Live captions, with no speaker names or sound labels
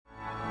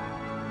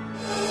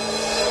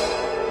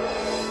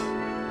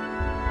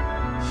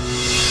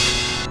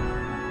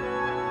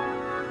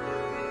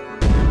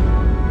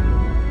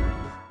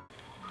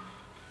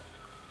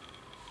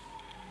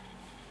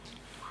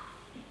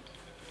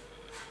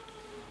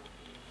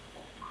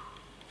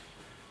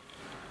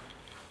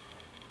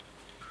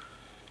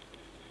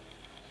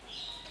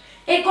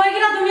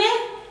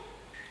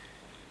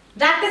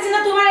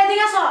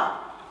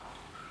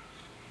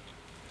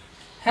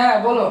হ্যাঁ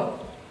বলো।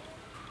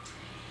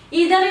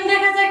 ইদানিং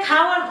দেখা যায়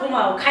খাও আর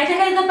ঘুমাও, খাইতে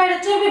খাইতে তো পেটে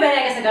চর্বি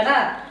বেড়ে গেছে গাটা।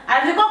 আর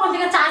আমি কখন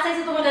থেকে চা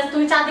চাইছি তোমার কাছে,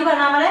 তুমি চা দিবা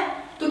না আমারে?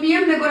 তুমি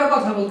এমনি করে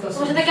কথা বলতেছো।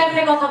 তোমার সাথে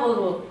কেমনে কথা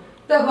বলবো?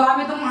 দেখো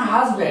আমি তোমার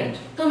হাজবেন্ড।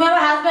 তুমি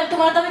আমার হাজবেন্ড,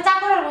 তোমার তো আমি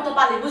চাকরের মতো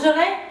পালি, বুঝো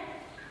নাই?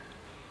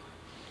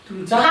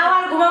 তুমি খাও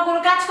আর ঘুমাও, কোনো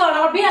কাজ করো না।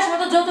 আমার বিয়ের সময়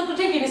তো যৌতুক তো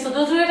ঠিকই নিছো,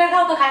 যৌতুকের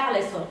টাকাও তো খাই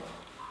ফেলাইছো।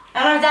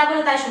 এখন আমি যা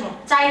বলে তাই শুনো,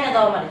 চাই না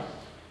দাও আমারে।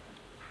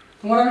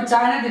 তোমার আমি চা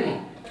এনে দেবো।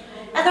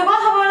 এত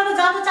কথা বলো না তো,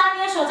 যাও তো চা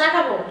নিয়ে এসো, চা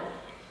খাবো।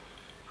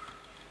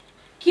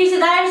 কি হয়েছে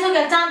দাঁড়িয়েছো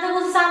কেন? চানতে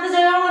বলছি, চানতে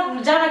যাবে আমার,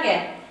 যাও না কে?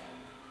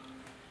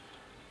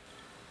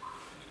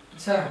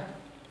 আচ্ছা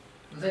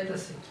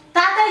যাইতেছি।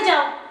 তাড়াতাড়ি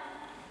যাও।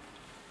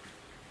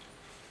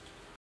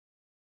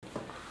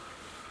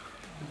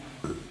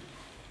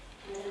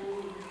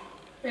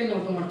 এই নাও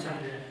তোমার চা।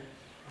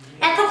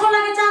 এতক্ষণ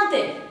লাগে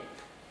চানতে?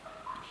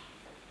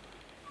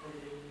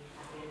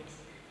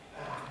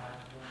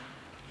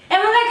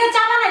 এভাবে কেউ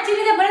চা বানায়?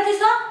 চিনিতে ভরে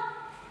দিছো?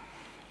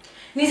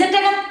 নিজের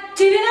টাকা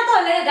চিনি না তো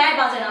লেগে গায়ে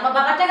বাজে না, আমার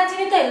বাবার টাকা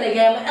চিনি তো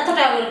লেগে এত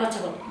টাকা করে খরচ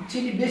করো।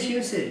 চিনি বেশি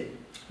হয়েছে?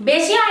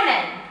 বেশি হয়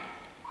নাই,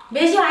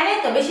 বেশি হয় নাই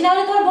তো। বেশি না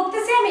হলে তোমার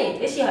বকতেছি আমি,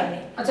 বেশি হয়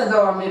নাই। আচ্ছা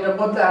দাও, আমি এটা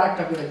বদলে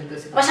আরেকটা করে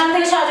দিতেছি। আমার সামনে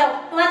থেকে সরে যাও,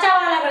 তোমার চা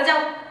বানা করে যাও।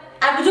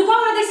 আর বুঝু কম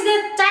করে দেখছি যে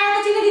চায় এত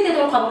চিনি দিতে,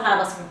 তোমার খবর খারাপ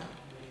আছে কিন্তু।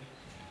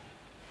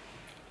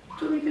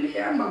 তুমি খালি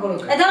আম্মা করো।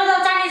 এই যাও যাও,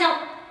 চা নিয়ে যাও,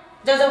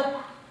 যাও যাও।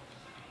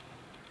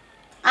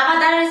 আবার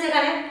দাঁড়িয়ে রয়েছে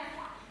এখানে।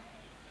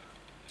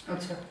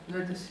 আচ্ছা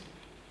যাইতেছি।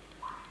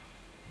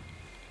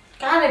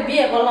 কারে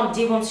বিয়ে করলাম,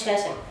 জীবন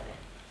শেষ একবারে।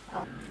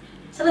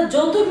 সাথে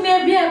যৌতুক নিয়ে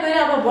বিয়ে করে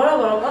আবার বড়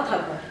বড় কথা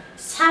কয়।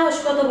 সাহস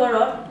কত বড়!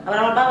 আবার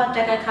আমার বাবার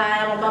টাকা খায়,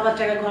 আমার বাবার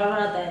টাকা ঘর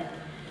ভাড়া দেয়,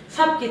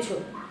 সব কিছু।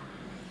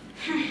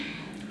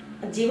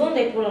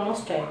 জীবনটাই পুরো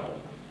নষ্ট হয়ে গেল।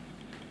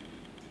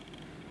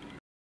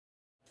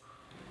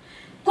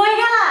 কই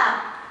গেলা?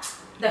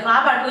 দেখো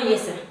আবার কই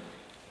গেছে।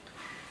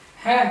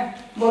 হ্যাঁ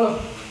বলো।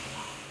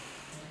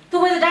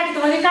 তুমি যে ডাকি,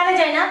 তোমাকে কানে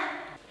যায় না?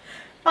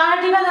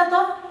 পার্টি বাজা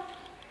তো।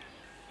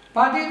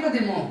 পার্টি একটা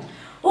দিমো।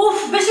 উফ,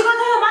 বেশি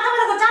কথা হলো, মাথা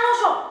ব্যথা করে, চালো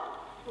সব।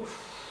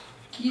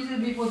 কি যে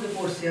বিপদে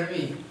পড়ছি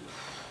আমি।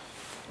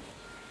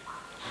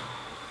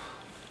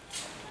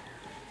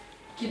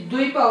 কি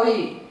দুই পা ওই?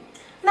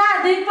 না,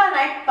 2 পা না,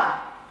 1 পা।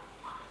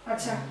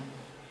 আচ্ছা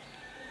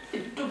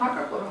একটু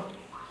ফাঁকা করো।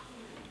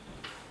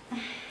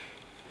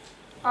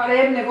 আরে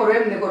এমনি করো,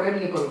 এমনি করো,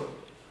 এমনি করো।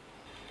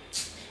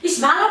 ইস,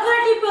 ভালো করে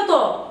টিপো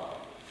তো।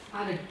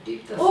 আরে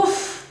টিপটা। উফ,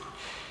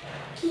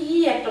 কি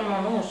একটা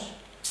মানুষ।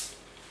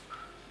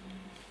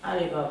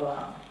 আরে বাবা,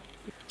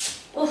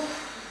 উফ,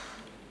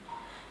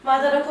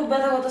 মাথাটা খুব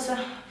ব্যথা করতেছে।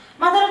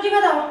 মাথাটা টিপে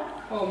দাও।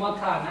 ও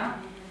মাথা না,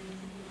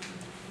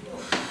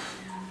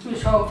 তুমি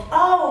সব।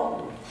 আও,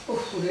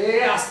 উফ রে,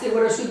 আস্তে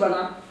করে শুইবা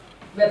না,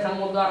 ব্যথার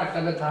মধ্যে আর একটা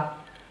ব্যথা।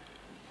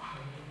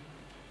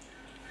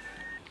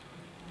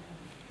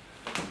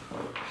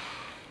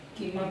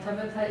 কি মাথা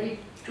ব্যথা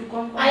একটু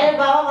কম করো। আরে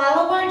বাবা,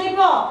 ভালো করে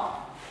টিপো।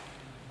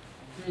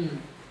 হুম।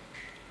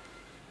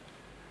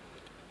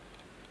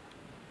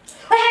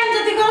 ওই হ্যাঁ,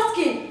 যদি করছ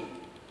কি?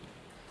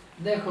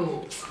 দেখো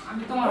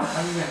আমি তোমার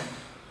হাজবেন্ড।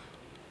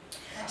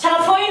 সারা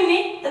ফইন নি,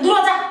 দূর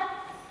যা।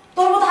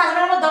 তোর মতো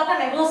হাজবেন্ড আমার দরকার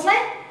নেই, বুঝছ নাই?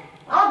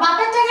 আমার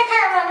বাপের টাকা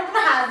খায়, আমি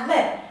তোমার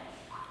হাজবেন্ড।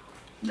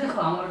 দেখো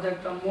আমার তো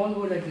একটা মন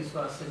বলে কিছু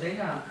আছে, তাই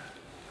না?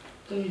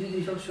 তুমি যদি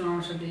সবসময়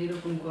আমার সাথে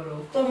এরকম করো।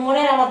 তোর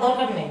মনের আমার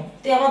দরকার নেই।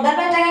 তুই আমার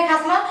বাপের টাকা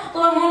খাস না,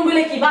 তোমার মন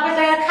বলে কি? বাপের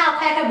টাকা খাও,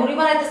 খায় খায় বুড়ি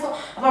বানাইতেছ,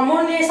 আমার মন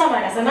নিয়ে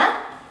সময় আছে না?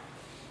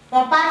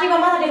 তোমার পা টিপা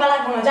মাথা টিপা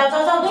লাগবো না, যাও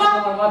যাও যাও, দূর।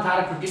 আমার মাথা আর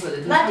একটু টিপে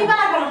দিতে। না টিপা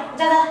লাগবো না,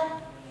 যা যা।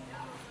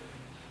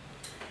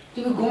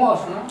 তুমি ঘুমাও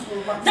শোনা।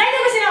 যাইতে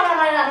বেশি না,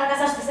 আমার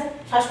কাছে আসতেছে,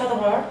 শ্বাস কত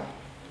বড়।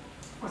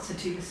 আচ্ছা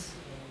ঠিক আছে।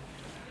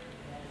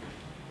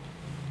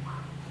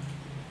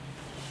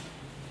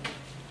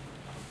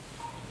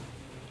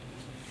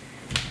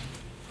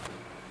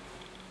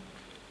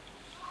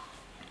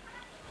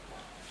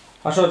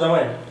 আসো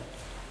জামাই।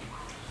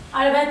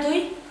 আরে ভাই তুই?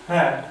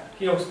 হ্যাঁ,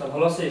 কি অবস্থা,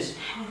 ভালো আছিস?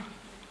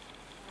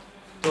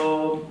 তো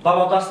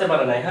বাবা তো আসতে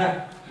পারে নাই। হ্যাঁ,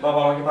 বাবা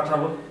আমাকে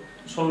পাঠাবো।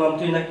 শুনলাম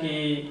তুই নাকি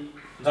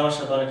জামার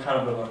সাথে অনেক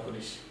খারাপ ব্যবহার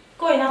করিস।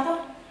 কই না তো।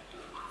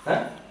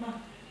 হ্যাঁ, না।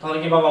 তাহলে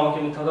কি বাবা আমাকে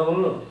মিথ্যা কথা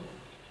বললো?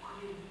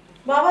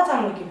 বাবা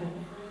জানলো কিভাবে?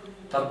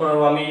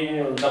 তারপরেও আমি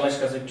জামাইয়ের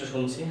কাছে একটু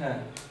শুনছি। হ্যাঁ,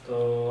 তো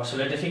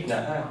আসলে এটা ঠিক না।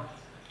 হ্যাঁ,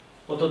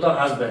 ও তো তোর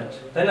হাজব্যান্ড,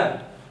 তাই না?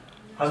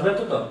 হাজব্যান্ড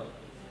তো তোর,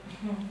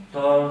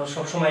 তোর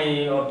সবসময়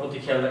ওর প্রতি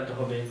খেয়াল রাখতে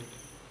হবে।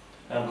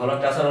 ভালো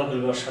একটা আচরণ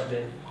করবি ওর সাথে,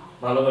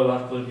 ভালো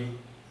ব্যবহার করবি।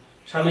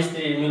 স্বামী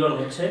স্ত্রীর মিলন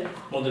হচ্ছে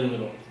মধুর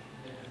মিলন।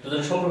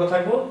 দুজন সম্পর্ক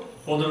থাকবো,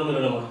 মধুর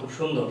মিলনের মতো খুব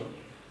সুন্দর।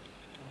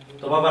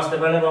 তো বাবা আসতে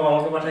পারে না, বাবা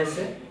আমাকে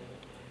পাঠাইছে,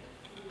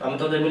 আমি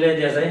তোদের মিলিয়ে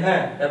দিয়ে যাই।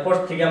 হ্যাঁ, এরপর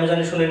থেকে আমি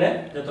জানি শুনি না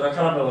যে তোরা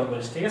খারাপ ব্যবহার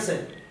করিস, ঠিক আছে?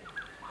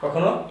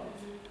 কখনো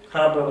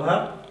খারাপ ব্যবহার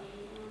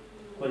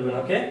করবি না,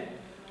 ওকে?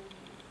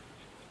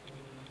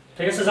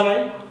 ঠিক আছে জামাই?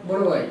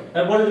 বড় ভাই।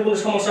 এরপর যদি কোনো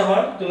সমস্যা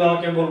হয় তুমি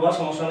আমাকে বলবা,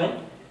 সমস্যা নেই,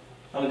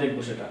 আমি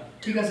দেখবো সেটা।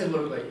 ঠিক আছে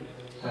বড় ভাই,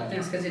 হ্যাঁ। আপনি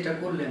আজকে যেটা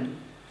করলেন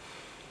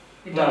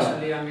এটা না, না।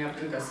 আসলে আমি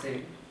আপনার কাছে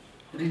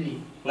ঋণী।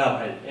 না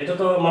ভাই, এটা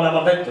তো মানে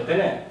আমার দায়িত্ব, তাই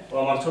না? ও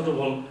আমার ছোট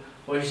বোন,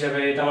 ওই হিসাবে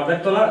এটা আমার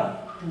দায়িত্ব না?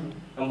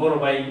 আমি বড়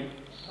ভাই,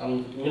 আমি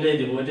মিলাই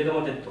দেবো, এটাই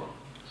তোমার দায়িত্ব।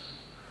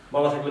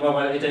 বাবা থাকলে বাবা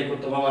এটাই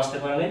করতো, বাবা আসতে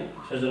পারে নাই,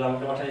 সেজন্য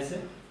আমাকে পাঠাইছে,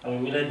 আমি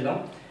মিলাই দিলাম।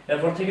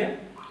 এরপর থেকে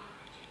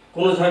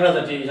কোনো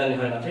ঝগড়াঝাটি জানি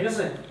হয় না, ঠিক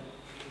আছে?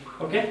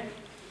 ওকে,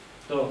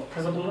 তো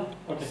থাকো তোমরা।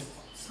 ওকে,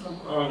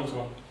 ওয়ালাইকুম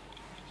আসসালাম।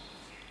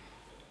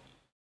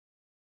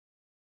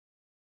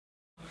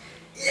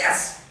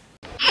 ইয়েস।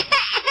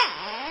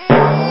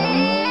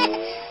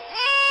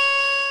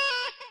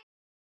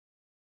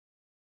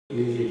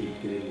 নিজে ঠিক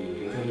করে নিবি,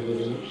 কথাটা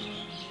বোঝো না?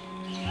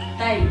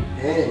 তাই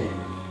হ্যাঁ,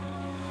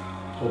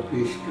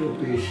 অফিস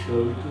টফিস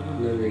সবই তো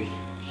নামে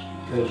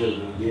দরকার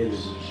দিয়ে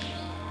দেবো,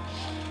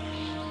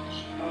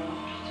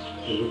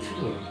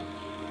 বুঝছো?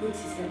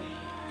 বুঝছি স্যার।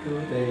 তো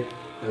তাই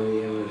আমি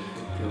আমার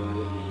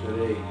খাবারের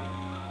ভিতরে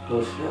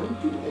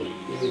প্রশান্তি পাই,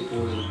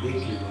 তোমার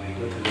দেখি ভাই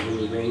কথাটা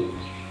বলে নাই।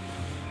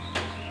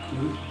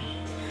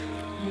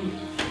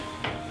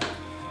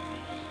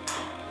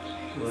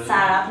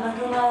 স্যার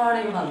আপনাকে আমার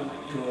অনেক ভালো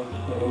লাগে। তোমার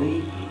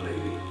অনেক ভালো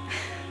লাগে,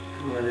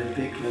 তোমাদের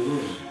দেখলাম না